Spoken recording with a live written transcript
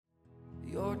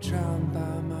You're drowned by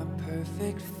my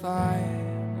perfect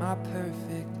fire, my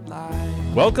perfect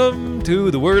life. Welcome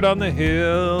to the Word on the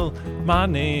Hill. My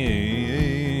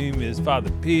name is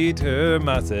Father Peter.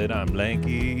 Said I'm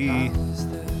lanky.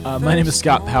 My name is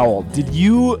Scott Powell.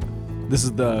 This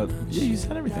is the, you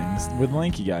said everything. This is with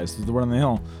lanky guys. This is the Word on the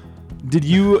Hill. Did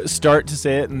you start to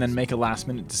say it and then make a last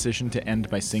minute decision to end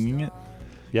by singing it?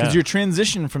 Yeah. Because your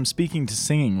transition from speaking to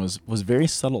singing was very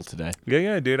subtle today.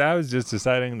 Yeah, dude. I was just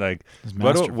deciding, like, was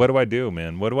what masterful. do I do,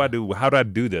 man? What do I do? How do I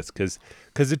do this? Because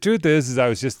the truth is I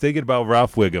was just thinking about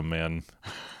Ralph Wiggum, man.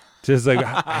 Just like,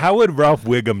 how would Ralph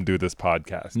Wiggum do this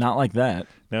podcast? Not like that.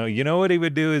 No, you know what he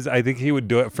would do is I think he would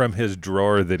do it from his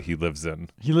drawer that he lives in.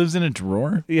 He lives in a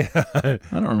drawer? Yeah. I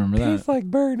don't remember that. He's like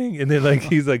burning. And then like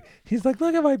he's like,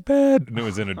 look at my bed. And it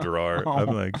was in a drawer. I'm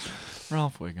like,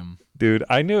 Ralph Wiggum. dude,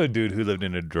 I knew a dude who lived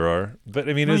in a drawer. But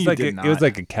I mean, No, it was you like did it was not.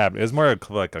 like a cabinet. It was more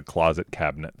like a closet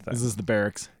cabinet thing. Is this the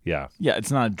barracks? Yeah. Yeah,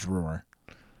 it's not a drawer.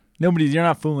 You're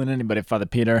not fooling anybody, Father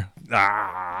Peter.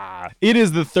 Ah. It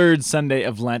is the third Sunday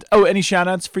of Lent. Oh, any shout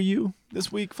outs for you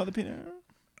this week, Father Peter?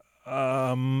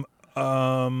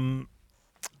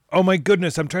 Oh my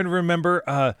goodness, I'm trying to remember.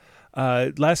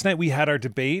 Last night we had our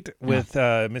debate with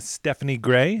Miss Stephanie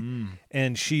Gray,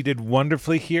 and she did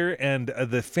wonderfully here. And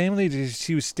the family that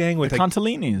she was staying with, The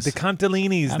Contalinis. the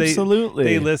Contalinis, Absolutely.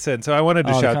 they listened. So I wanted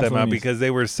to Oh, the shout them out Contalinis. because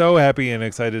they were so happy and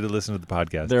excited to listen to the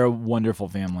podcast. They're a wonderful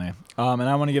family. And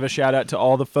I want to give a shout out to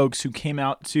all the folks who came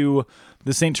out to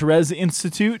the St. Therese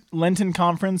Institute Lenten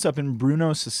Conference up in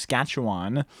Bruno,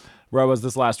 Saskatchewan, where I was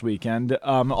this last weekend.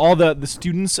 All the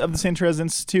students of the St. Therese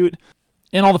Institute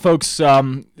and all the folks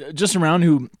just around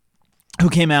who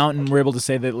came out and were able to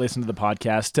say they listened to the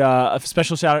podcast. A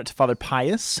special shout out to Father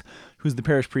Pius, who's the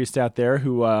parish priest out there,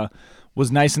 who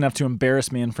was nice enough to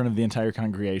embarrass me in front of the entire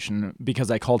congregation because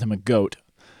I called him a goat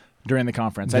during the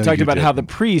conference. I No, talked you about how the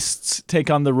didn't. priests take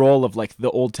on the role of like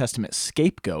the Old Testament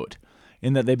scapegoat,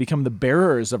 in that they become the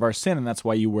bearers of our sin, and that's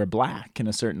why you wear black in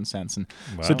a certain sense. And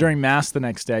so Wow. during Mass the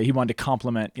next day, he wanted to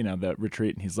compliment, the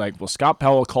retreat, and he's like, "Well, Scott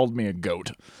Powell called me a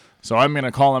goat, so I'm going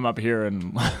to call him up here,"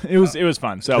 and it was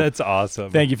fun. So That's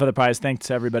awesome. thank you for the prize. Thanks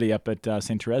to everybody up at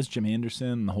St. Therese, Jim Anderson,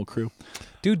 and the whole crew.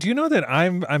 Dude, do you know that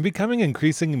I'm becoming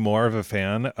increasingly more of a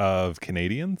fan of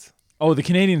Canadians? Oh, the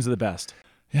Canadians are the best.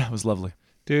 Yeah, it was lovely.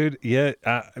 Dude, yeah,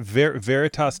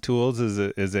 Veritas Tools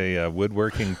is a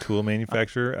woodworking tool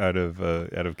manufacturer out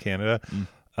of Canada,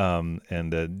 and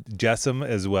Jessam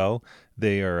as well.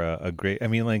 They are a great. I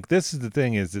mean, like, this is the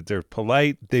thing, is that they're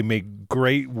polite. They make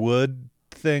great wood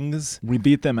things. We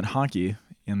beat them at hockey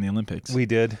in the Olympics. We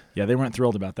did, Yeah, they weren't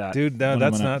thrilled about that. dude. No, When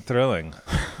that's I went not thrilling.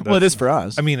 Well, it is for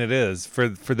us. I mean, it is for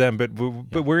them, but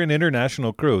we're an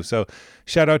international crew. So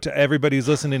shout out to everybody who's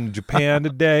listening in Japan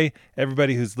today,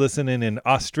 everybody who's listening in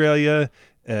Australia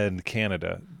and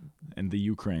Canada. And the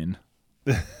Ukraine.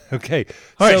 Okay,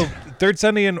 All so right. third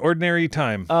Sunday in Ordinary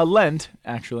Time. Lent,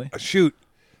 actually. Shoot.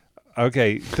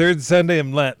 Okay, third Sunday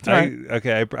in Lent. All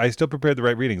right. I still prepared the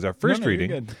right readings. Our first No, you're reading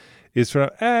good. is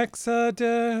from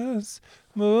Exodus,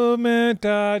 Movement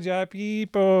of your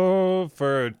people,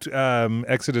 for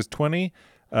Exodus 20,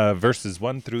 verses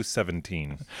 1 through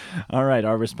 17. All right,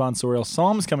 our responsorial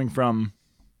psalm is coming from.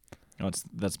 Oh,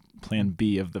 that's plan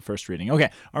B of the first reading. Okay,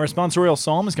 our responsorial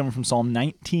psalm is coming from Psalm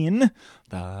 19.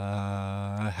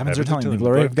 The heavens are telling the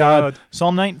glory of God.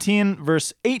 Psalm 19,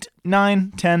 verse 8,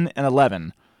 9, 10, and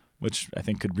 11, which I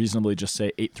think could reasonably just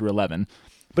say 8 through 11,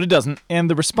 but it doesn't. And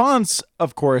the response,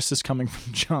 of course, is coming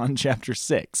from John chapter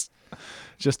 6,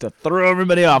 just to throw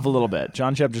everybody off a little bit.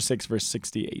 John chapter 6, verse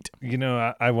 68. You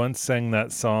know, I once sang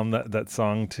that psalm, that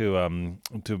song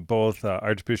to both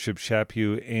Archbishop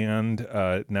Chaput and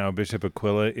now Bishop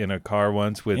Aquila in a car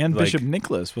once with And like, Bishop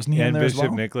Nicholas, wasn't he in and there as Bishop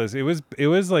well? Nicholas. It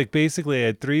was like basically I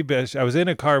had three bishops. I was in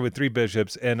a car with three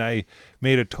bishops, and I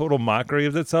made a total mockery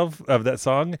of that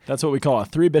song. That's what we call a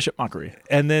three-bishop mockery.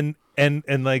 And then and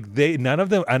like none of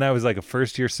them, and I was like a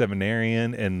first year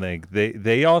seminarian, and like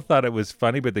they all thought it was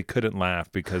funny, but they couldn't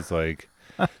laugh because like.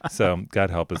 So God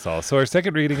help us all. So our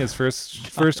second reading is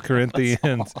First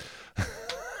Corinthians.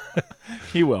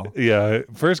 He will. Yeah,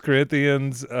 1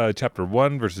 Corinthians chapter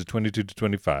 1, verses 22 to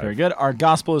 25. Very good. Our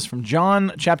gospel is from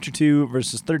John chapter 2,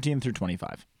 verses 13 through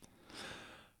 25.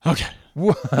 Okay.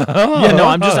 Yeah, no,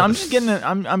 I'm just getting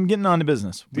I'm getting on to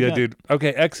business. Yeah, dude.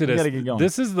 Okay, Exodus. gotta get going.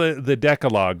 This is the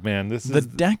Decalogue, man. This The is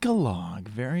Decalogue.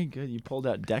 Very good. You pulled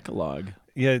out Decalogue.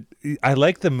 yeah. I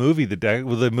like the movie,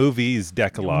 the movies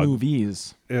Decalogue.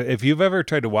 Movies. If you've ever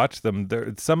tried to watch them,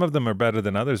 some of them are better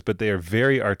than others, but they are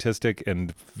very artistic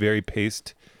and very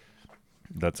paced.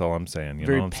 That's all I'm saying. You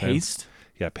Very know what I'm saying? paced.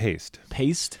 Yeah, paced.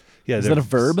 Paced. Yeah, Is they're that a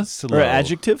verb slow. or an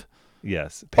adjective?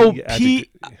 Yes. Oh, adjective.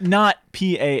 not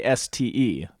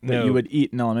P-A-S-T-E that No. you would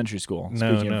eat in elementary school.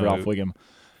 No, Speaking of no. Ralph Wiggum.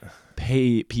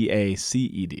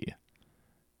 P-A-C-E-D.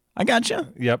 I gotcha.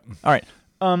 Yep. All right.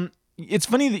 It's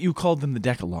funny that you called them the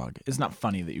Decalogue. It's not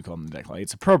funny that you called them the Decalogue.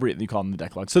 It's appropriate that you called them the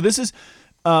Decalogue. So this is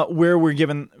where we're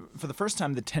given, for the first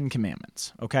time, the Ten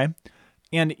Commandments, okay?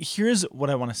 And here's what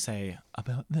I want to say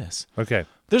about this. Okay.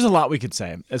 There's a lot we could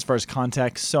say as far as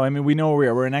context. So, I mean, we know where we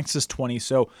are. We're in Exodus 20.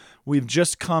 So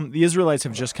the Israelites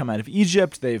have just come out of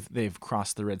Egypt. They've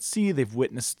crossed the Red Sea. They've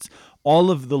witnessed all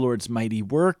of the Lord's mighty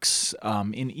works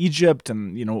in Egypt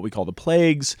and, what we call the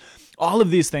plagues, all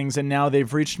of these things. And now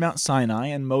they've reached Mount Sinai,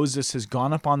 and Moses has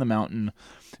gone up on the mountain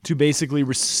to basically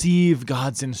receive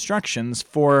God's instructions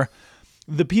for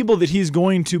the people that he's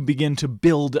going to begin to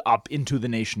build up into the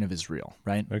nation of Israel,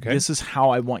 right? Okay. This is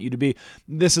how I want you to be.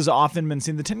 This has often been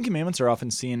seen, the Ten Commandments are often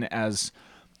seen as,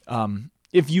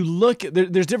 if you look,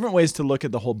 there's different ways to look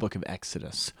at the whole book of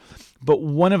Exodus. But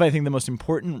one of, I think, the most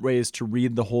important ways to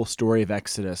read the whole story of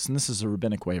Exodus, and this is a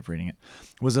rabbinic way of reading it,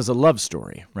 was as a love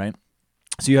story, right?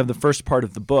 So you have the first part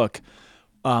of the book.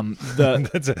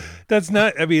 That's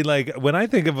not, I mean, like, when I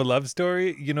think of a love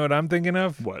story, you know what I'm thinking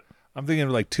of? What? I'm thinking of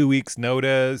like 2 weeks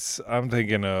notice. I'm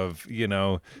thinking of, Yes.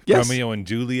 Romeo and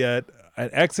Juliet.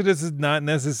 Exodus is not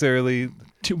necessarily,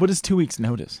 What is 2 weeks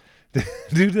notice?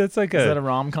 dude, that's like Is that a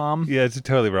rom-com? yeah, it's a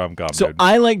totally rom-com, So dude.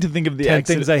 I like to think of the 10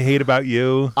 Exodus. Things I Hate About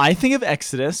You. I think of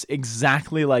Exodus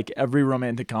exactly like every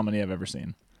romantic comedy I've ever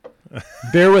seen.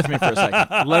 Bear with me for a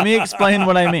second. Let me explain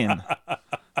what I mean.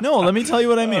 No, let me tell you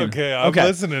what I mean. Okay, I'm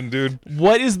listening, dude.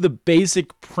 What is the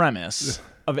basic premise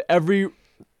of every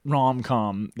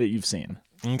rom-com that you've seen?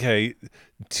 Okay,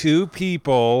 two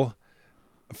people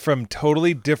from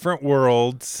totally different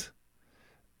worlds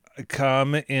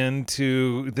come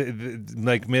into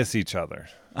like miss each other,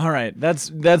 All right,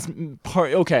 that's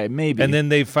part. Okay, maybe. and then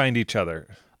they find each other.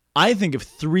 I think of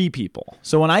three people.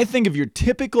 So when I think of your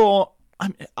typical,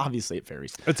 obviously it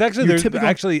varies. It's actually Your there's typical-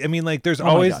 actually I mean like there's Oh my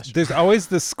always gosh. there's always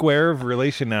the square of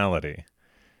relationality.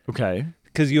 Okay.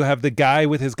 Because you have the guy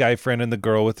with his guy friend and the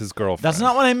girl with his girlfriend. That's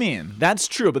not what I mean. That's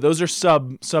true, but those are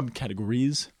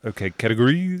subcategories. Okay,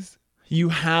 categories. You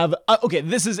have okay.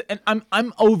 This is, and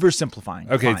I'm oversimplifying.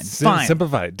 Okay, fine.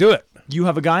 simplify it. Do it. You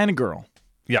have a guy and a girl,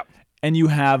 Yeah. and you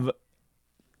have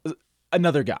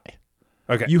another guy.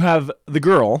 Okay. You have the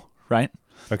girl, right?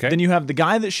 Okay. Then you have the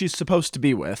guy that she's supposed to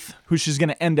be with, who she's going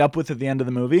to end up with at the end of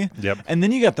the movie. Yep. And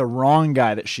then you got the wrong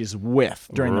guy that she's with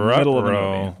during the middle of the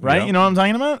Ruh-roh. movie, right? Yep. You know what I'm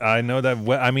talking about? I know that.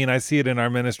 I mean, I see it in our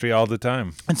ministry all the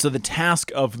time. And so the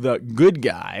task of the good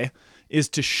guy is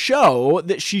to show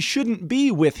that she shouldn't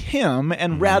be with him,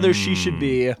 and rather she should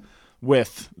be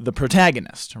with the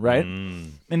protagonist, right?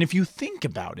 And if you think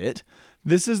about it,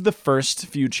 this is the first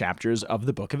few chapters of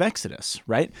the book of Exodus,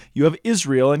 right? You have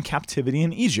Israel in captivity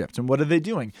in Egypt, and what are they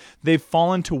doing? They've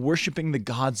fallen to worshiping the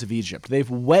gods of Egypt. They've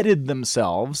wedded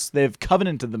themselves, they've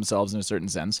covenanted themselves in a certain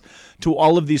sense to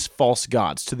all of these false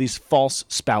gods, to these false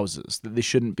spouses that they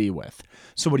shouldn't be with.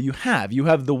 So what do you have? You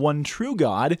have the one true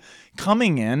God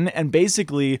coming in and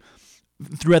basically,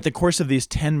 throughout the course of these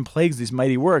 10 plagues, these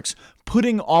mighty works,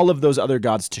 putting all of those other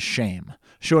gods to shame,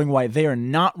 showing why they are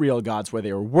not real gods, why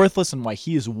they are worthless, and why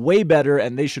he is way better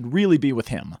and they should really be with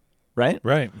him, right?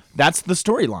 Right. That's the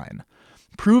storyline.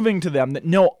 Proving to them that,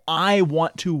 no, I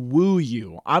want to woo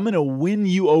you. I'm going to win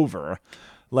you over.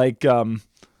 Like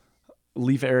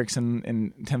Leif Erikson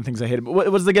in 10 Things I Hate About.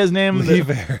 What was the guy's name? Leif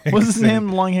Erikson. What's his name?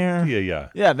 Long hair? Yeah.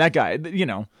 Yeah, that guy,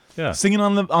 Yeah. singing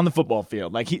on the football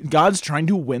field. Like God's trying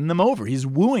to win them over. He's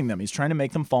wooing them. He's trying to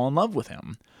make them fall in love with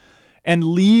him and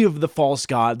leave the false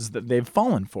gods that they've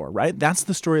fallen for, right? That's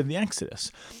the story of the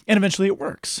Exodus. And eventually it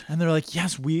works. And they're like,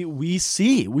 yes, we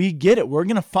see, we get it. We're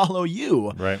going to follow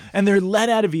you. Right. And they're led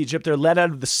out of Egypt. They're led out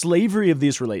of the slavery of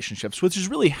these relationships, which is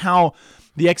really how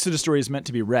the Exodus story is meant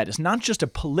to be read. It's not just a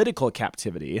political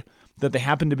captivity that they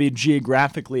happen to be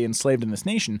geographically enslaved in this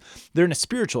nation. They're in a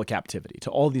spiritual captivity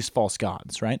to all these false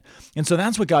gods, right? And so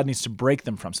that's what God needs to break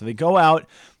them from. So they go out,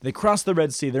 they cross the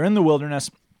Red Sea, they're in the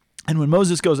wilderness, and when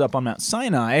Moses goes up on Mount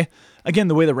Sinai, again,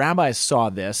 the way the rabbis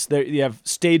saw this, there you have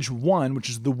stage 1, which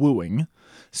is the wooing.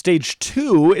 Stage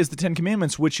 2 is the 10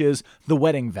 Commandments, which is the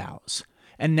wedding vows.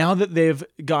 And now that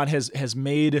God has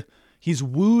made, he's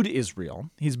wooed Israel,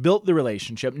 he's built the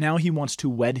relationship, now he wants to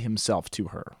wed himself to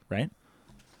her, right?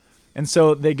 And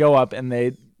so they go up and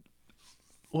they,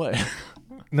 what?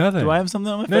 Nothing. Do I have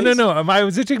something on my face? No. I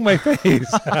was itching my face.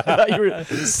 I thought you were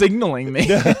signaling me.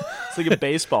 It's like a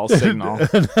baseball signal.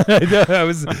 I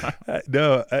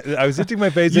was itching my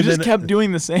face. You and just then, kept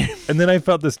doing the same. and then I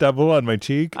felt the stubble on my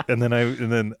cheek, and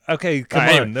then okay, come All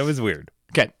right, on, that was weird.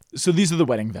 Okay, so these are the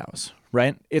wedding vows,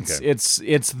 right? It's Okay.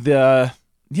 it's the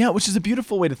which is a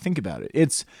beautiful way to think about it.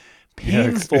 It's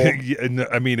painful. Yeah, no,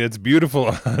 I mean, it's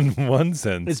beautiful on one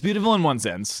sense. It's beautiful in one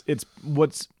sense.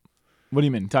 What do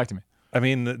you mean? Talk to me. I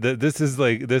mean, this is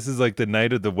like the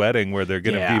night of the wedding where they're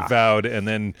going to Yeah. be vowed, and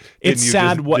then It's you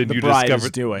sad just, what then the you bride is discover,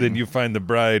 doing. Then you find the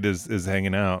bride is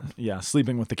hanging out. Yeah,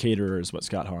 sleeping with the caterer is what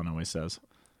Scott Hahn always says.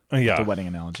 Yeah, The wedding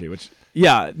analogy, which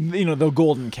the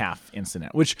golden calf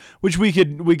incident, which we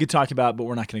could talk about, but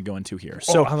we're not going to go into here.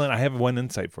 So, Helen, I have one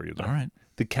insight for you, though. all right,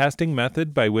 The casting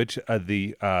method by which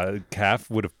the calf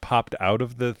would have popped out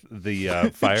of the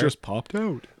fire. just popped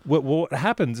out. What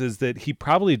happens is that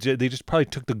they just probably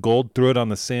took the gold, threw it on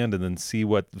the sand, and then see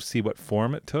what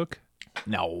form it took.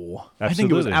 No, I think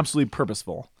it was Absolutely. absolutely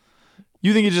purposeful.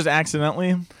 You think it just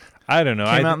accidentally I don't know.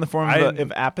 came out in the form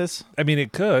of Apis? I mean,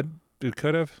 it could. It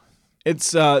could have.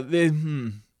 It's I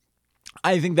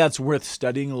think that's worth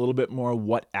studying a little bit more.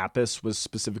 What Apis was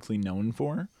specifically known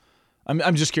for.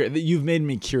 I'm just curious. You've made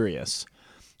me curious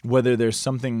whether there's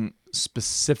something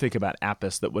specific about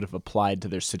Apis that would have applied to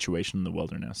their situation in the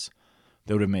wilderness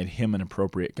that would have made him an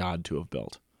appropriate god to have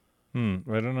built. I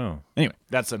don't know. Anyway,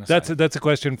 that's an aside. That's a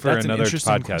question for That's an another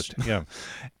interesting podcast. question.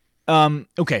 Yeah.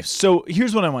 Okay, so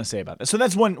here's what I want to say about this. So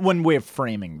that's one way of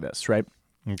framing this, right?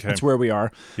 Okay. That's where we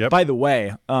are. Yep. By the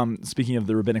way, speaking of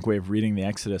the rabbinic way of reading the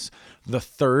Exodus, the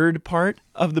third part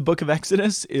of the book of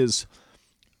Exodus is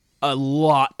a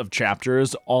lot of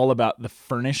chapters all about the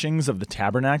furnishings of the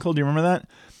tabernacle. Do you remember that?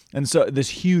 And so this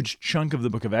huge chunk of the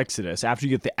book of Exodus, after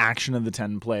you get the action of the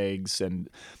 10 plagues and,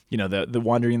 the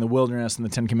wandering in the wilderness and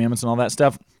the 10 commandments and all that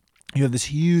stuff, you have this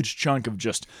huge chunk of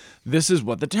just, this is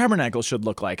what the tabernacle should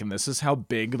look like, and this is how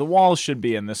big the walls should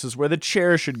be, and this is where the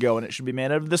chair should go, and it should be made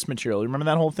out of this material. You remember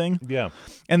that whole thing? Yeah.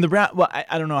 And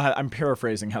I don't know how, I'm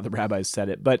paraphrasing how the rabbis said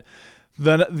it, but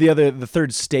the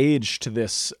third stage to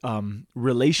this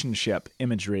relationship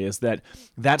imagery is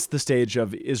that's the stage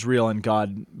of Israel and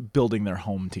God building their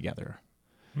home together.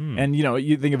 And,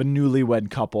 you think of a newlywed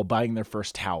couple buying their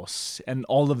first house and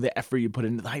all of the effort you put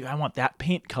into, I want that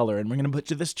paint color, and we're going to put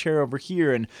this chair over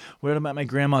here, and what about my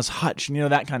grandma's hutch, and,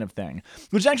 that kind of thing,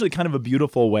 which is actually kind of a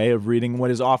beautiful way of reading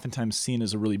what is oftentimes seen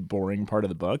as a really boring part of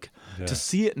the book, to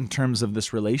see it in terms of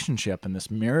this relationship and this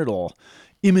marital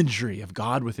imagery of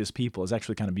God with his people is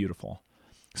actually kind of beautiful.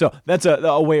 So that's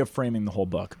a way of framing the whole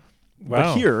book.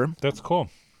 Wow. That's cool.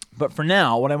 But for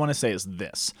now, what I want to say is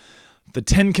this. The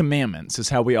 10 Commandments is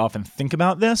how we often think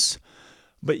about this,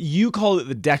 but you call it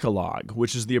the Decalogue,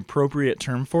 which is the appropriate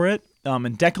term for it.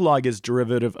 And Decalogue is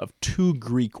derivative of two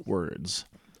Greek words.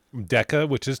 Deca,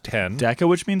 which is 10. Deca,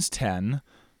 which means 10.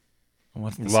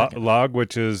 What's the second? Log,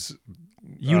 which is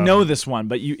You know this one,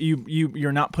 but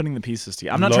you're not putting the pieces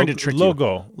together. I'm not trying to trick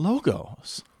logo. you.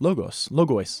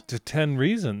 Logos. To 10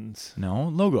 reasons. No,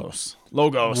 logos.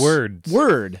 Words.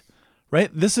 Word. Right?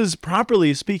 This is,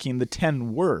 properly speaking, the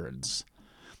 10 words,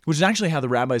 which is actually how the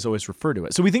rabbis always refer to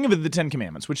it. So we think of it the 10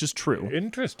 Commandments, which is true.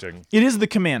 Interesting. It is the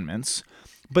commandments,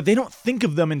 but they don't think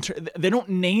of them they don't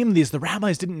name these. The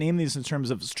rabbis didn't name these in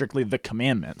terms of strictly the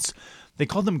commandments. They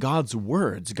called them God's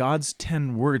words, God's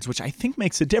 10 words, which I think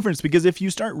makes a difference, because if you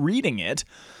start reading it,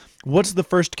 what's the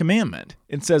first commandment?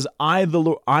 It says, I the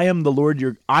Lord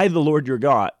your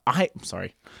God.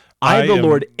 I, the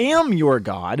Lord, am your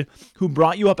God, who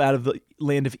brought you up out of the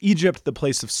land of Egypt, the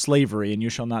place of slavery, and you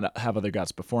shall not have other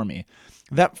gods before me.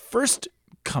 That first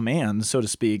command, so to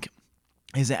speak,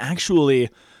 is actually,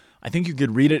 I think you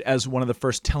could read it as one of the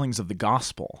first tellings of the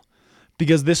gospel,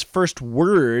 because this first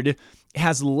word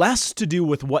has less to do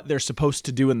with what they're supposed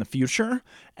to do in the future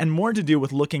and more to do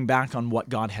with looking back on what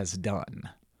God has done.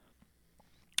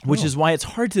 Which is why it's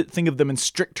hard to think of them in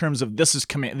strict terms of this is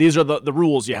command. These are the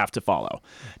rules you have to follow.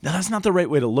 Now, that's not the right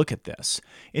way to look at this.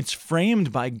 It's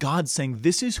framed by God saying,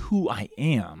 this is who I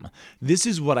am. This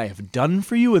is what I have done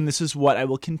for you, and this is what I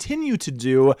will continue to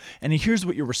do. And here's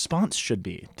what your response should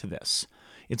be to this.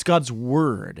 It's God's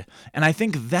word. And I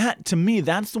think that, to me,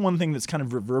 that's the one thing that's kind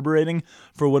of reverberating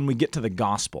for when we get to the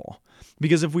gospel.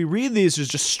 Because if we read these as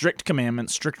just strict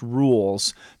commandments, strict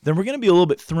rules, then we're going to be a little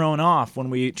bit thrown off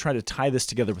when we try to tie this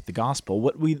together with the gospel.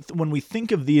 When we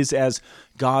think of these as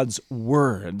God's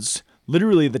words,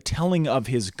 literally the telling of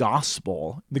his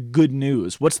gospel, the good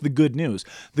news. What's the good news?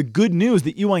 The good news,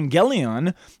 the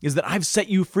euangelion, is that I've set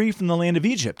you free from the land of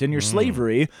Egypt and your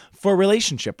slavery for a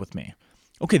relationship with me.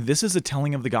 Okay, this is a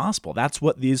telling of the gospel. That's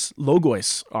what these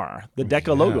logos are, the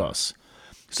decalogos.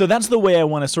 So that's the way I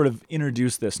want to sort of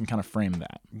introduce this and kind of frame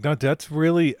that. No, that's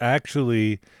really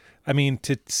actually, I mean,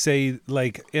 to say,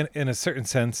 like, in a certain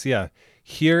sense, yeah,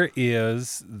 here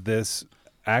is this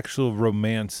actual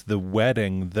romance, the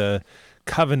wedding, the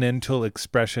covenantal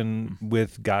expression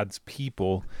with God's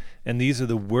people, and these are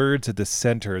the words at the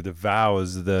center, the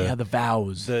vows, the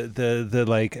vows, the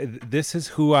like. This is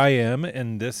who I am,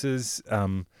 and this is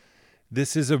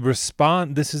a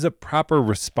response. This is a proper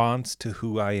response to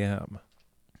who I am.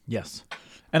 Yes,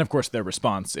 and of course their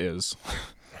response is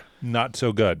not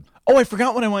so good. Oh, I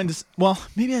forgot what I wanted to. Well,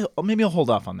 maybe I'll hold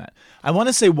off on that. I want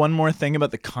to say one more thing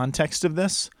about the context of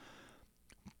this,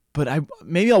 but I'll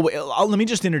let me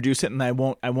just introduce it, and I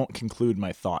won't conclude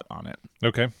my thought on it.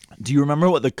 Okay. Do you remember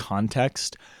what the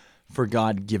context for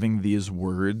God giving these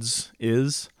words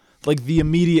is? Like the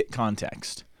immediate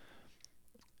context.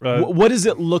 What does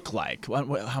it look like? How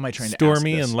am I trying to ask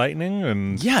stormy this? and lightning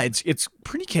and yeah, it's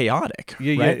pretty chaotic.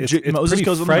 Yeah, right? it's Moses pretty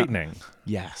goes on frightening.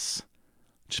 Yes,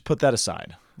 just put that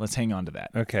aside. Let's hang on to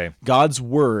that. Okay. God's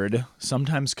word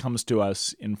sometimes comes to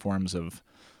us in forms of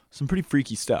some pretty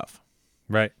freaky stuff.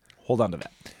 Right. Hold on to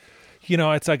that. You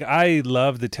know, it's like I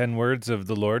love the 10 words of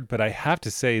the Lord, but I have to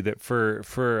say that for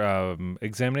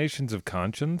examinations of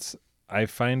conscience, I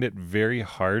find it very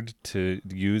hard to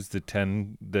use the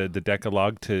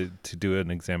Decalogue to do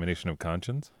an examination of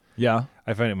conscience. Yeah.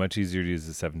 I find it much easier to use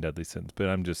the 7 deadly sins, but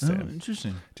I'm just saying.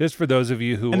 Interesting. Just for those of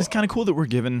you who... And it's kind of cool that we're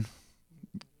given...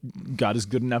 God is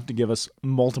good enough to give us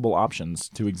multiple options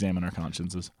to examine our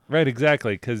consciences. Right,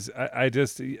 exactly. Because I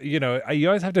just, you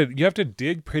always have to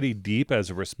dig pretty deep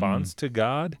as a response to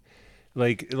God.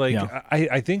 Yeah.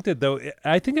 I think that though,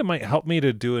 I think it might help me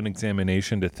to do an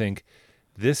examination to think,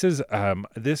 this is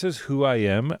who I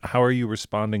am. How are you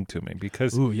responding to me?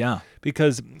 Because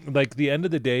like the end of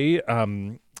the day,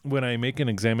 when I make an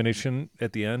examination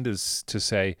at the end is to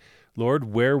say,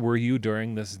 Lord, where were you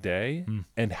during this day,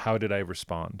 and how did I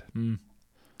respond?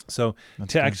 So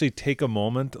That's good. Actually take a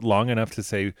moment long enough to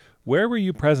say, where were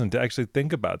you present, to actually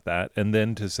think about that, and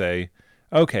then to say,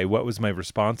 okay, what was my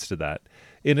response to that?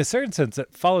 In a certain sense,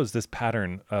 it follows this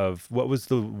pattern of what was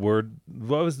the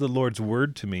Lord's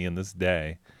word to me in this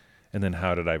day, and then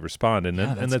how did I respond? And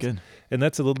that's good. And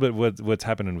that's a little bit what's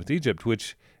happening with Egypt,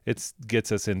 which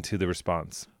gets us into the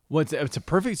response. Well, it's a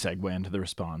perfect segue into the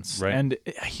response. Right. And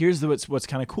here's what's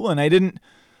kind of cool. And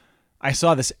I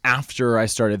saw this after I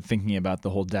started thinking about the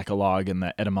whole Decalogue and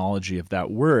the etymology of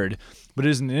that word. But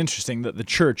isn't it interesting that the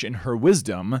church, in her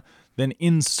wisdom, then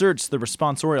inserts the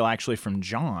responsorial actually from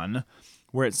John,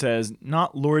 where it says,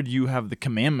 not, Lord, you have the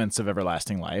commandments of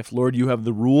everlasting life. Lord, you have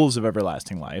the rules of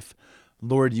everlasting life.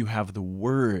 Lord, you have the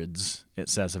words, it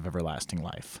says, of everlasting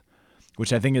life.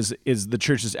 Which I think is the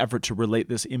church's effort to relate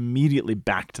this immediately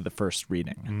back to the first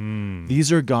reading.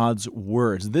 These are God's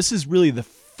words. This is really the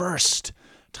first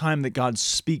time that God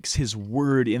speaks his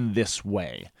word in this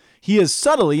way. He has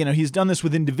subtly, he's done this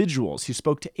with individuals. He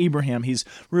spoke to Abraham. He's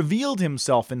revealed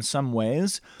himself in some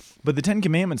ways. But the Ten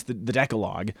Commandments, the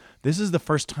Decalogue, this is the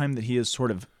first time that he has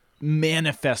sort of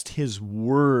manifest his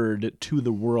word to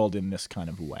the world in this kind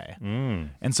of way.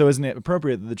 And so isn't it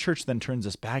appropriate that the church then turns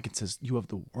us back and says, you have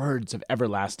the words of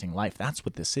everlasting life. That's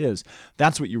what this is.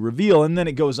 That's what you reveal. And then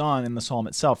it goes on in the psalm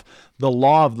itself, the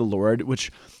law of the Lord,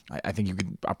 which I think you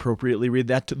could appropriately read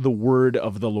that to the word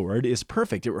of the Lord is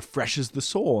perfect. It refreshes the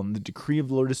soul, and the decree of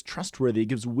the Lord is trustworthy. It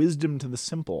gives wisdom to the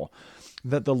simple.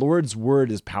 That the Lord's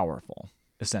word is powerful,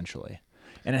 essentially.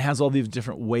 And it has all these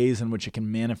different ways in which it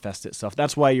can manifest itself.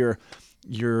 That's why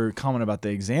your comment about the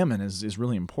examine is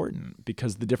really important,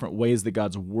 because the different ways that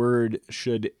God's word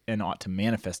should and ought to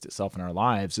manifest itself in our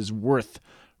lives is worth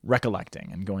recollecting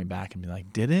and going back and be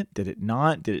like, did it? Did it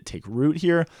not? Did it take root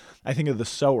here? I think of the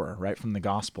sower, right, from the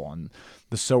gospel, and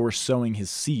the sower sowing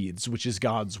his seeds, which is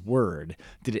God's word.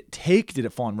 Did it take? Did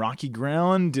it fall on rocky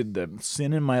ground? Did the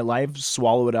sin in my life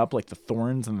swallow it up like the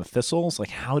thorns and the thistles?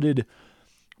 Like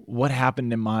what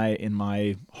happened in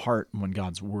my heart when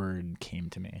God's word came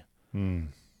to me?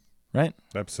 Right?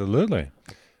 Absolutely.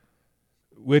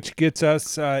 Which gets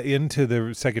us into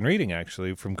the second reading,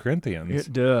 actually, from Corinthians.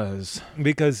 It does.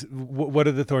 Because what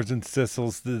are the thorns and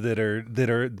thistles that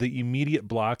are the immediate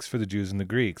blocks for the Jews and the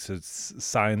Greeks? It's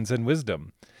signs and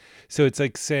wisdom. So it's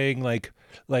like saying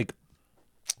we're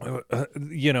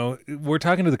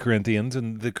talking to the Corinthians,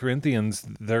 and the Corinthians,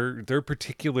 their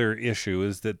particular issue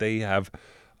is that they have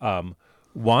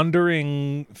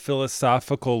wandering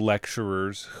philosophical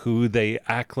lecturers who they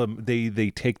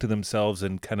take to themselves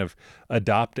and kind of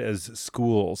adopt as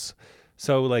schools.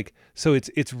 So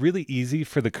it's really easy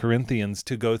for the Corinthians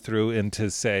to go through and to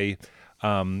say,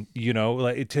 to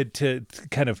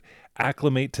kind of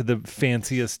acclimate to the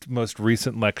fanciest, most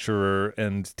recent lecturer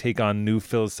and take on new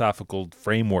philosophical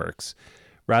frameworks,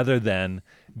 rather than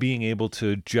being able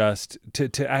to just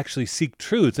to actually seek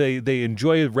truth. They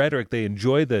enjoy rhetoric. They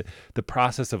enjoy the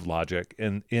process of logic,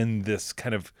 and in this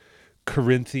kind of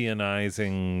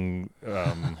Corinthianizing.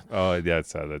 Oh, yeah,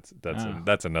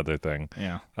 that's another thing.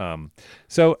 Yeah.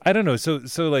 So I don't know.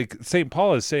 So like St.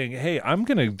 Paul is saying, hey, I'm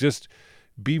gonna just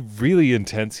be really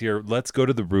intense here. Let's go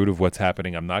to the root of what's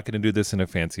happening. I'm not going to do this in a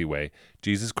fancy way.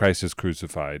 Jesus Christ is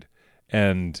crucified,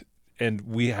 and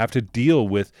we have to deal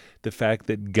with the fact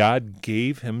that God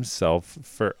gave himself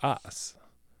for us.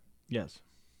 Yes.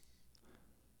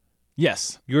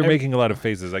 Yes. You were making a lot of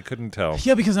faces. I couldn't tell.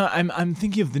 Yeah, because I'm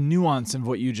thinking of the nuance in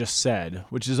what you just said,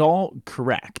 which is all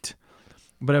correct.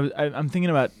 But I'm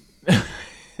thinking about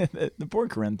the poor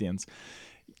Corinthians.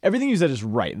 Everything you said is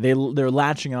right. They're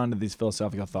latching on to these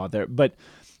philosophical thought there. But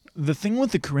the thing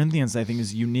with the Corinthians, I think,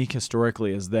 is unique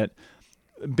historically, is that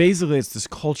basically it's this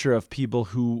culture of people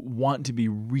who want to be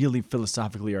really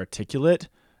philosophically articulate,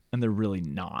 and they're really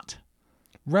not.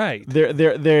 Right.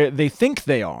 They think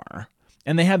they are,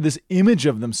 and they have this image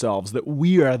of themselves that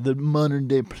we are the modern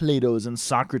day Platos and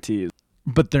Socrates,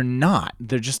 but they're not.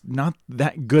 They're just not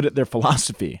that good at their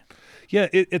philosophy. Yeah,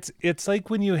 it's like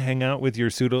when you hang out with your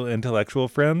pseudo-intellectual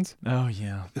friends. Oh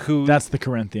yeah, that's the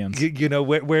Corinthians. You know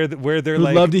where they're who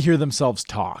like love to hear themselves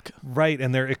talk. Right,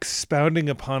 and they're expounding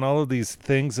upon all of these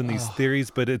things and these theories,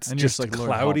 but it's just like,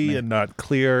 cloudy and not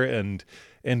clear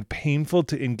and painful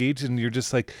to engage in. You're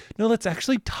just like, no, let's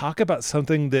actually talk about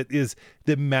something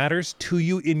that matters to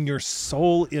you in your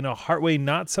soul, in a heart way,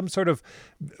 not some sort of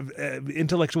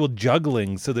intellectual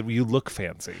juggling so that you look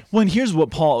fancy. Well, and here's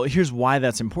why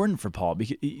that's important for Paul.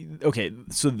 Because, okay,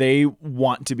 so they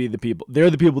want to be the people.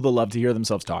 They're the people that love to hear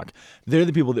themselves talk. They're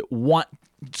the people that want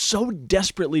so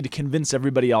desperately to convince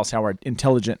everybody else how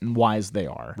intelligent and wise they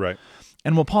are. Right.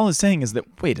 And what Paul is saying is that,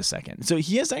 wait a second. So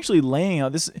he is actually laying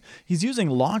out this, he's using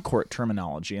law court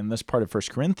terminology in this part of 1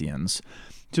 Corinthians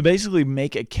to basically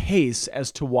make a case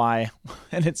as to why,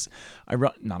 and it's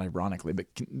not ironically, but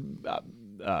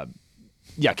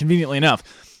conveniently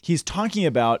enough, he's talking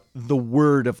about the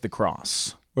word of the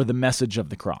cross or the message of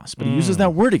the cross. But he uses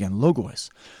that word again,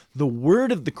 logos. The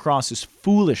word of the cross is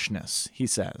foolishness, he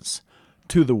says,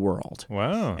 to the world.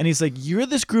 Wow. And he's like, you're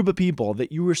this group of people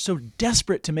that you were so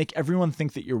desperate to make everyone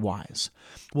think that you're wise.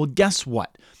 Well, guess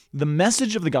what? The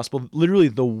message of the gospel, literally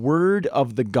the word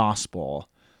of the gospel,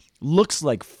 looks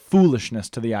like foolishness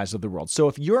to the eyes of the world. So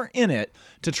if you're in it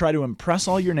to try to impress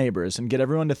all your neighbors and get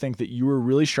everyone to think that you are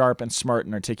really sharp and smart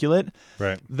and articulate,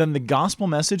 right, then the gospel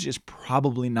message is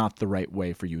probably not the right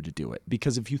way for you to do it.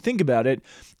 Because if you think about it,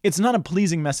 it's not a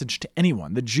pleasing message to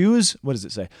anyone. The Jews, what does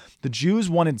it say? The Jews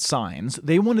wanted signs.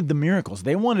 They wanted the miracles.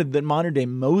 They wanted the modern day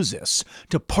Moses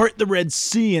to part the Red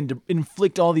Sea and to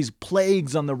inflict all these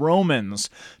plagues on the Romans.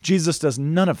 Jesus does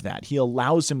none of that. He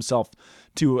allows himself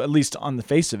to, at least on the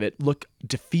face of it, look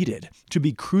defeated, to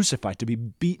be crucified, to be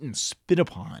beaten, spit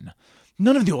upon.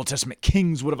 None of the Old Testament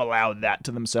kings would have allowed that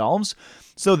to themselves.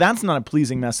 So that's not a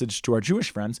pleasing message to our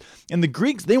Jewish friends. And the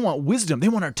Greeks, they want wisdom. They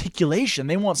want articulation.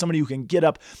 They want somebody who can get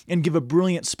up and give a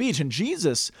brilliant speech. And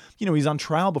Jesus, he's on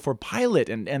trial before Pilate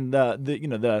and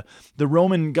the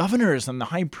Roman governors and the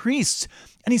high priests,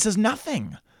 and he says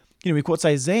nothing. He quotes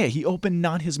Isaiah. He opened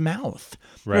not his mouth.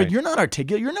 Right. You're not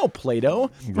articulate. You're no Plato.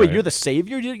 Right. Wait, you're the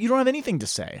Savior. You don't have anything to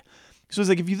say. So it's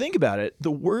like, if you think about it, the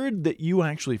word that you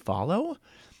actually follow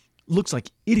looks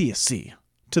like idiocy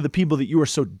to the people that you are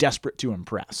so desperate to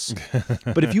impress.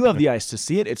 But if you have the eyes to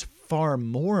see it, it's far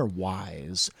more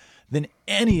wise than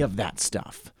any of that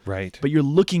stuff. Right. But you're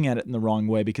looking at it in the wrong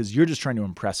way because you're just trying to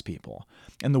impress people.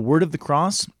 And the word of the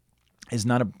cross is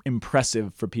not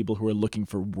impressive for people who are looking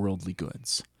for worldly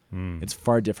goods. It's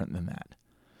far different than that.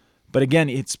 But again,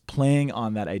 it's playing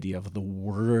on that idea of the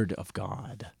word of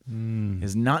God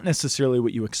is not necessarily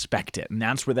what you expect it. And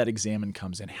that's where that examine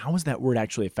comes in. How is that word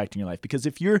actually affecting your life? Because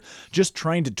if you're just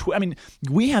trying to,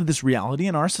 we have this reality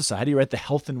in our society, right? The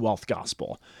health and wealth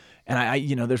gospel.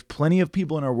 And there's plenty of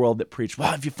people in our world that preach,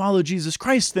 well, if you follow Jesus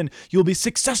Christ, then you'll be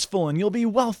successful and you'll be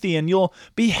wealthy and you'll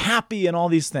be happy and all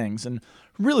these things. And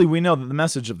really, we know that the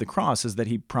message of the cross is that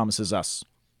he promises us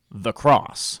the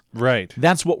cross. Right.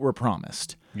 That's what we're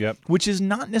promised. Yep. Which is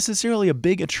not necessarily a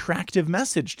big, attractive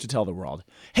message to tell the world.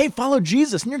 Hey, follow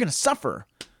Jesus and you're going to suffer.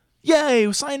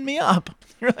 Yay, sign me up.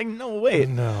 You're like, no, wait.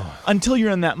 No. Until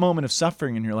you're in that moment of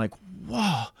suffering and you're like,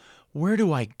 whoa, where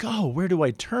do I go? Where do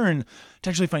I turn to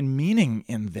actually find meaning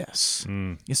in this?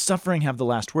 Is suffering have the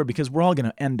last word? Because we're all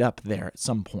going to end up there at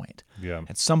some point. Yeah.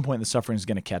 At some point, the suffering is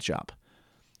going to catch up.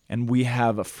 And we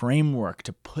have a framework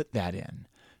to put that in.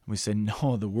 We say,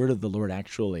 no, the word of the Lord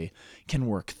actually can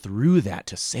work through that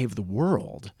to save the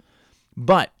world.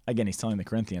 But, again, he's telling the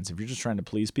Corinthians, if you're just trying to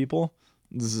please people,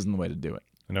 this isn't the way to do it.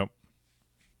 Nope.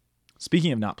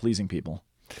 Speaking of not pleasing people.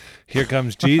 Here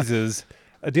comes Jesus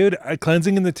dude,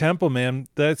 cleansing in the temple, man.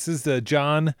 This is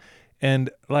John, and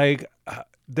like, I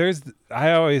feel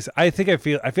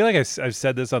like I've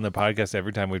said this on the podcast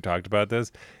every time we've talked about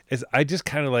this. Is I just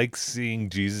kind of like seeing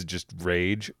Jesus just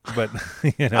rage, but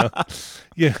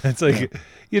it's like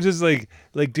you just like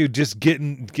dude, just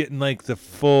getting like the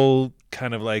full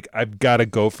kind of like I've got to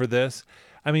go for this.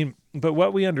 I mean, but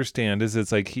what we understand is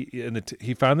it's like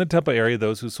he found the temple area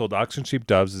those who sold oxen, sheep,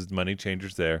 doves as money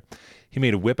changers there. He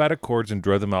made a whip out of cords and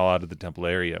drove them all out of the temple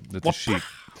area with the sheep.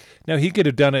 Now he could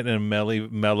have done it in a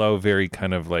mellow, very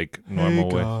kind of like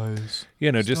normal way. Guys,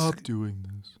 just stop doing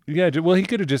this. Yeah, well, he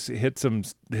could have just hit some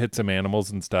animals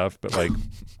and stuff, but like,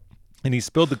 and he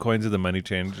spilled the coins of the money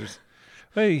changers.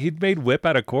 Hey, he'd made whip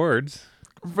out of cords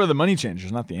For the money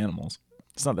changers, not the animals.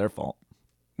 It's not their fault.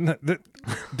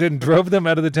 Then drove them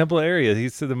out of the temple area. He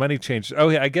said the money changed. Oh,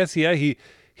 I guess he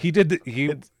did.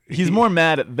 He's more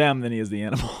mad at them than he is the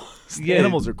animals. The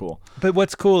animals are cool. But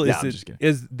what's cool Yeah,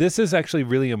 is this is actually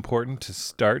really important to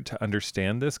start to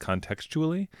understand this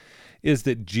contextually, is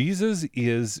that Jesus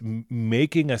is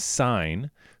making a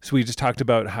sign. So we just talked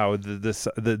about how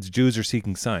the Jews are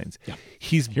seeking signs. Yeah.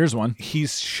 Here's one.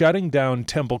 He's shutting down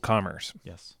temple commerce.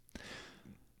 Yes.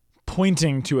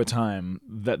 Pointing to a time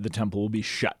that the temple will be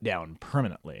shut down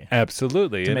permanently.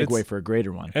 Absolutely. To make way for a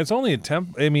greater one. It's only a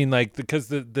temple. I mean, like, because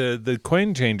the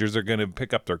coin changers are going to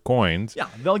pick up their coins. Yeah,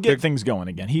 they'll get things going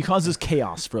again. He causes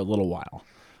chaos for a little while.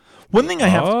 One thing I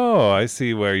have I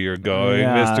see where you're going,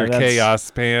 Mr. Chaos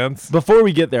Pants. Before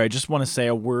we get there, I just want to say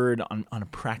a word on a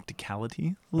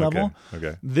practicality level.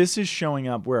 Okay. This is showing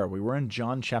up, where are we? We're in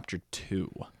John chapter 2.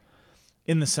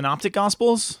 In the Synoptic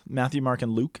Gospels, Matthew, Mark,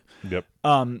 and Luke, Yep.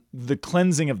 The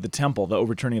cleansing of the temple, the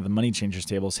overturning of the money changers'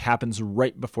 tables, happens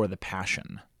right before the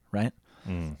Passion, right?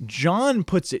 John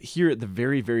puts it here at the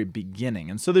very, very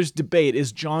beginning. And so there's debate.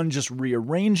 Is John just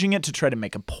rearranging it to try to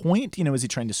make a point? Is he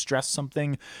trying to stress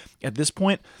something at this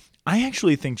point? I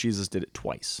actually think Jesus did it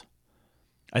twice.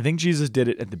 I think Jesus did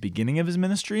it at the beginning of his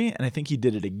ministry, and I think he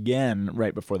did it again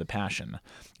right before the Passion.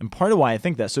 And part of why I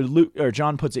think that, so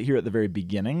John puts it here at the very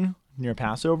beginning, near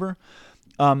Passover.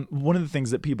 One of the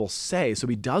things that people say, so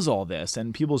he does all this,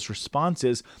 and people's response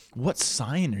is, what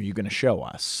sign are you going to show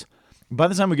us? By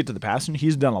the time we get to the Passion,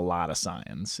 he's done a lot of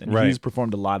signs, and he's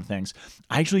performed a lot of things.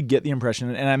 I actually get the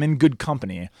impression, and I'm in good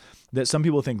company, that some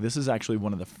people think this is actually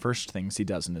one of the first things he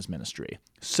does in his ministry.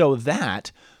 So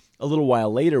that, a little while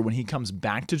later, when he comes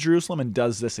back to Jerusalem and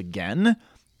does this again,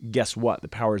 guess what? The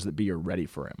powers that be are ready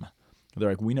for him. They're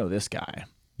like, we know this guy.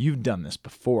 You've done this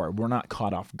before. We're not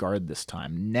caught off guard this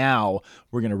time. Now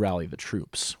we're going to rally the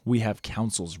troops. We have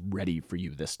councils ready for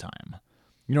you this time.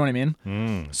 You know what I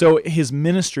mean? So his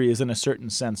ministry is, in a certain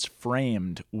sense,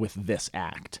 framed with this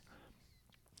act.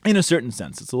 In a certain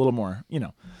sense, it's a little more,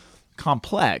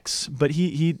 complex, but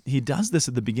he does this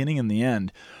at the beginning and the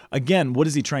end. Again, what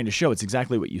is he trying to show? It's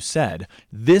exactly what you said.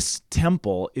 This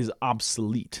temple is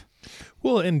obsolete.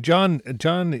 Well, and John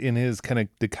in his kind of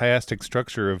the chiastic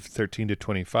structure of 13 to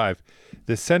 25,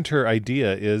 the center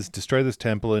idea is destroy this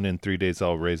temple and in 3 days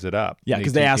I'll raise it up. Yeah,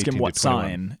 because they ask him what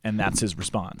sign, and that's his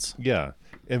response. Yeah.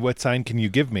 And what sign can you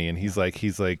give me? And he's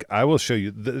like, I will show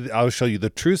you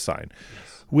the true sign.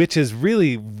 Which is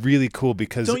really, really cool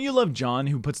because... Don't you love John,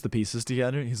 who puts the pieces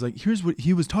together? He's like, here's what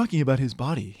he was talking about his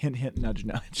body. Hint, hint, nudge,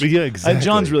 nudge. Yeah, exactly.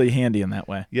 John's really handy in that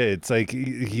way. Yeah, it's like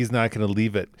he's not going to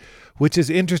leave it. Which is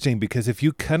interesting because if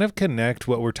you kind of connect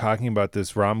what we're talking about,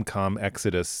 this rom-com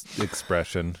exodus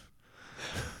expression...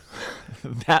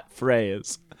 That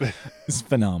phrase is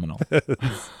phenomenal.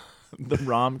 The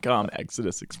rom-com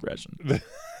exodus expression.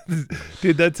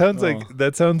 Dude, that sounds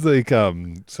like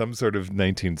some sort of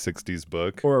 1960s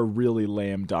book or a really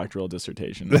lame doctoral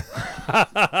dissertation. That's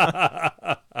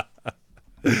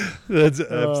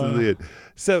absolutely it.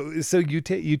 So you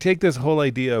take this whole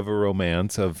idea of a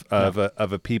romance of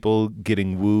a people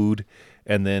getting wooed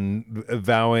and then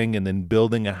vowing and then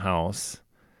building a house.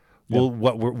 Well,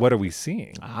 what are we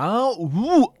seeing?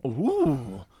 Oh,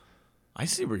 ooh. I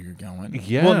see where you're going.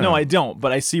 Yeah. Well, no, I don't,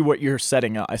 but I see what you're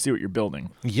setting up. I see what you're building.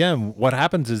 Yeah. What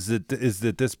happens is that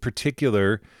this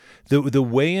particular the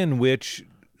way in which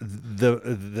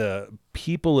the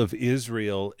people of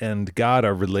Israel and God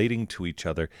are relating to each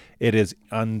other, it is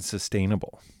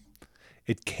unsustainable.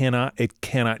 It cannot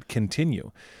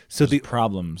continue. So there's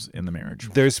problems in the marriage.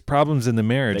 There's problems in the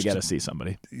marriage. They got to see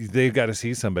somebody. They've got to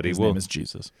see somebody. His name is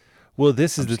Jesus. Well,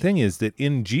 this is the thing is that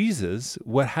in Jesus,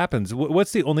 what happens?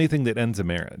 What's the only thing that ends a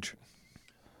marriage?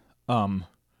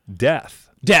 Death.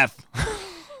 Death.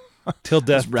 Till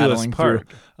death do us part.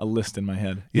 A list in my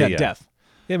head. Yeah. Death.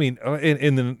 I mean,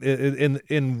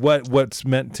 in what's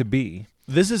meant to be.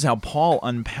 This is how Paul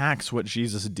unpacks what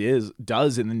Jesus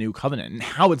does in the new covenant and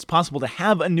how it's possible to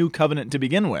have a new covenant to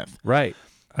begin with. Right.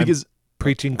 Because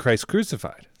preaching Christ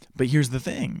crucified. But here's the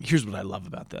thing. Here's what I love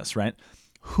about this, right?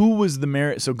 Who was the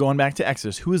marriage? So going back to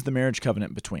Exodus, who is the marriage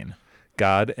covenant between?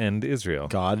 God and Israel.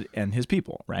 God and his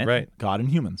people, right? Right. God and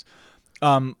humans.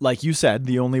 Like you said,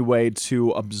 the only way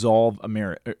to absolve a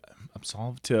marriage,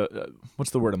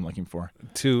 what's the word I'm looking for?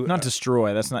 To Not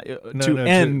destroy. That's not no, to no,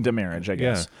 end a marriage, I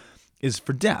guess. Yeah. Is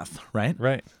for death, right?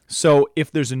 Right. So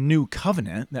if there's a new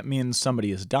covenant, that means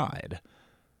somebody has died.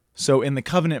 So in the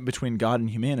covenant between God and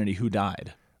humanity, who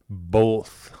died?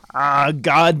 Both.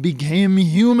 God became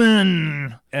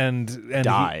human And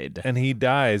died. He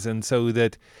dies, and so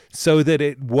that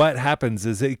what happens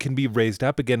is it can be raised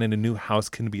up again, and a new house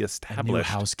can be A established. new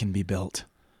house can be built.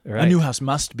 Right. A new house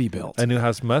must be built. A new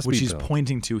house must which be he's built.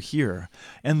 pointing to here.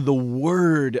 And the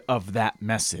word of that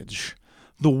message,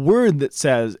 the word that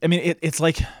says, I mean, it's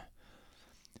like,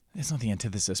 it's not the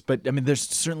antithesis, but I mean, there's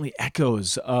certainly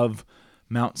echoes of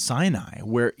Mount Sinai,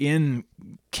 where in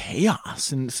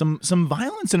chaos and some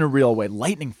violence in a real way,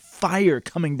 lightning, fire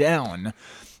coming down,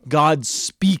 God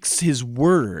speaks his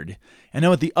word. And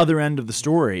now at the other end of the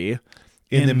story,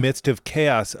 in the midst of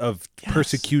chaos of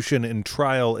persecution and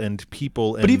trial and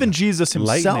people and but even Jesus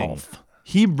himself, lightning.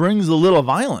 he brings a little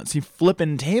violence. He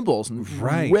flipping tables and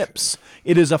Right. whips.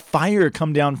 It is a fire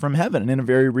come down from heaven in a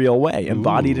very real way,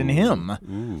 embodied in him.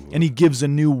 And he gives a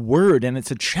new word, and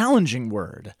it's a challenging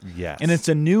word. Yes. And it's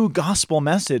a new gospel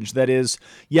message that is,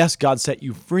 yes, God set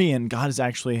you free, and God is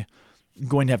actually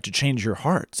going to have to change your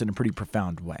hearts in a pretty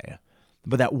profound way.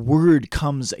 But that word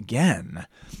comes again.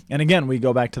 And again, we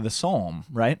go back to the psalm,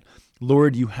 right?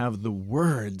 Lord, you have the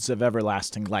words of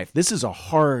everlasting life. This is a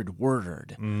hard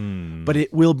word, but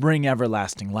it will bring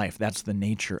everlasting life. That's the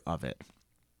nature of it.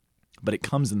 But it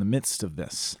comes in the midst of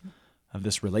this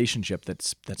relationship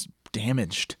that's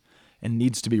damaged and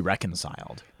needs to be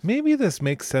reconciled. Maybe this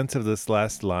makes sense of this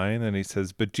last line, and he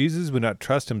says, "But Jesus would not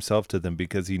trust himself to them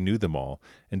because he knew them all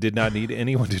and did not need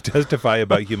anyone to testify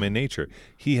about human nature.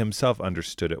 He himself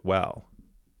understood it well."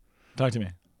 Talk to me.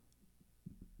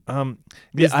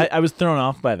 Is I was thrown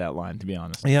off by that line, to be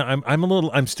honest. Yeah,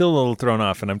 I'm still a little thrown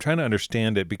off, and I'm trying to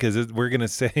understand it because we're going to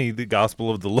say the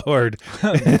gospel of the Lord.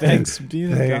 Thanks be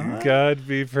to Thank God. God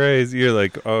be praised. You're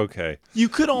like, okay. You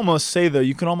could almost say, though,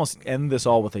 you could almost end this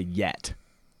all with a yet,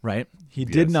 right? He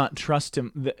did Yes. not trust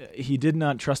him. He did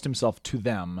not trust himself to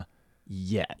them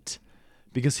yet,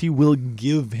 because he will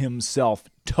give himself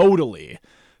totally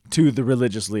to the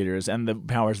religious leaders and the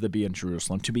powers that be in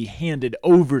Jerusalem to be handed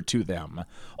over to them.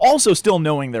 Also still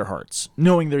knowing their hearts,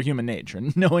 knowing their human nature,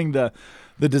 knowing the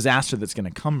disaster that's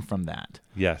going to come from that.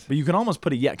 Yes. But you can almost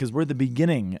put a yet, because we're at the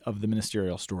beginning of the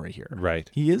ministerial story here. Right.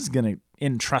 He is going to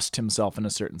entrust himself in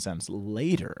a certain sense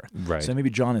later. Right. So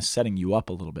maybe John is setting you up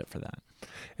a little bit for that.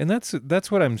 And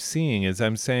that's what I'm seeing is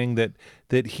I'm saying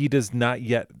that he does not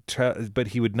yet, but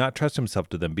he would not trust himself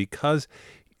to them because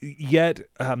yet,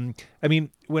 I mean,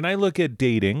 when I look at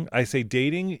dating, I say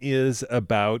dating is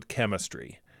about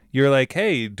chemistry. You're like,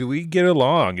 hey, do we get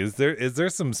along? Is there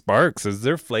some sparks? Is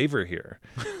there flavor here?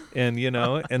 And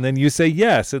and then you say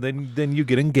yes, and then you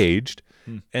get engaged,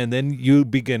 and then you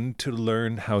begin to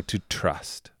learn how to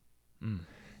trust.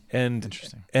 And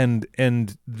Interesting.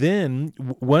 and then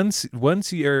once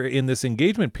you're in this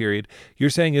engagement period, you're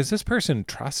saying, is this person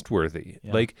trustworthy?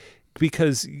 Yeah. Like,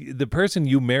 because the person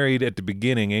you married at the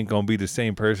beginning ain't gonna be the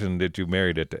same person that you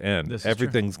married at the end. This is true.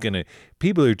 Everything's gonna.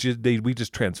 People are we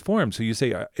just transform. So you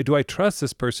say, do I trust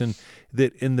this person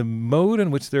that in the mode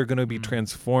in which they're going to be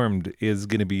transformed is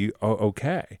going to be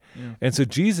okay? Yeah. And so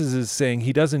Jesus is saying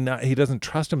he doesn't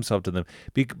trust himself to them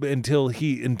until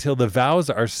the vows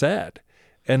are said.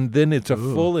 And then it's a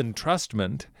full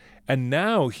entrustment, and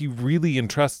now he really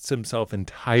entrusts himself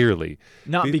entirely.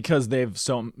 Not because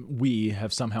we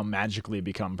have somehow magically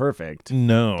become perfect.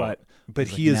 No, But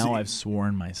he like, is now I've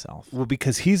sworn myself. well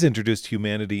because he's introduced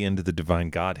humanity into the divine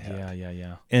Godhead.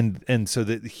 Yeah. And so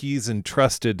that he's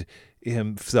entrusted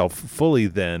himself fully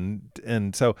then.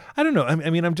 And so I don't know.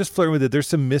 I mean, I'm just flirting with it. There's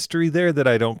some mystery there that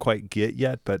I don't quite get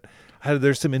yet, but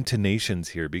there's some intonations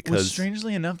here Well, because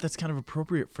strangely enough, that's kind of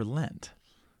appropriate for Lent.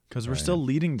 Because we're still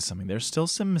leading to something. There's still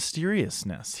some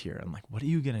mysteriousness here. I'm like, what are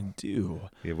you going to do?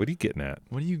 yeah, what are you getting at?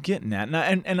 What are you getting at?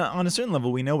 And on a certain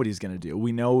level, we know what he's going to do.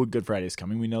 We know Good Friday is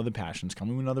coming. We know the Passion's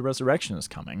coming. We know the Resurrection is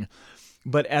coming.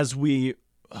 But as we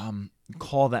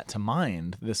call that to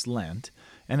mind this Lent,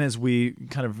 and as we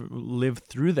kind of live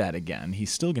through that again,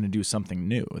 he's still going to do something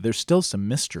new. There's still some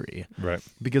mystery. Right.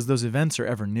 Because those events are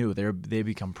ever new. They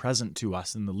become present to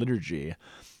us in the liturgy.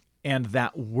 And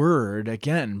that word,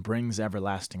 again, brings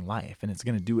everlasting life, and it's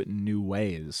going to do it in new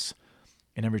ways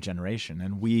in every generation.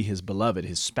 And we, his beloved,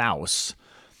 his spouse,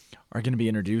 are going to be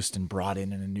introduced and brought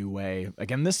in a new way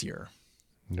again this year.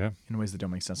 Yeah. In ways that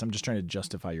don't make sense. I'm just trying to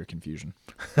justify your confusion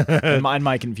and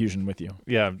my confusion with you.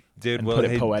 Yeah, dude. And Well, put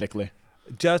it hey, poetically.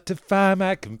 justify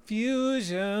my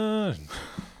confusion.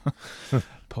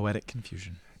 Poetic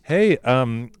confusion. Hey,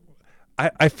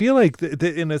 I feel like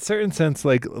in a certain sense,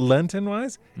 like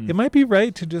Lenten-wise, it might be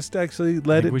right to just actually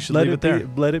let think it we should let leave it it there. be,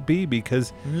 let it be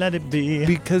because Let it be.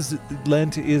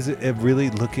 Lent is really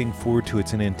looking forward to.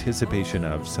 It's an anticipation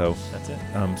of. So That's it.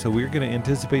 so we're going to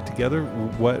anticipate together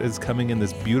what is coming in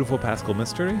this beautiful Paschal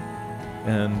mystery,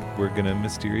 and we're going to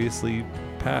mysteriously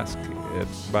pass it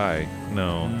by.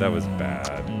 No, that was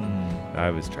bad. I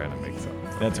was trying to make something.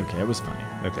 That's okay. It was funny.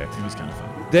 Okay. It was kind of fun.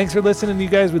 Thanks for listening, you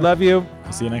guys. We love you.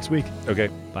 I'll see you next week. Okay.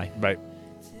 Bye. Bye.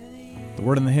 The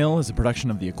Word on the Hill is a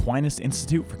production of the Aquinas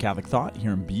Institute for Catholic Thought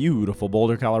here in beautiful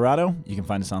Boulder, Colorado. You can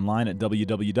find us online at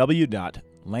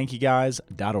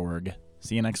www.lankyguys.org.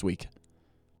 See you next week.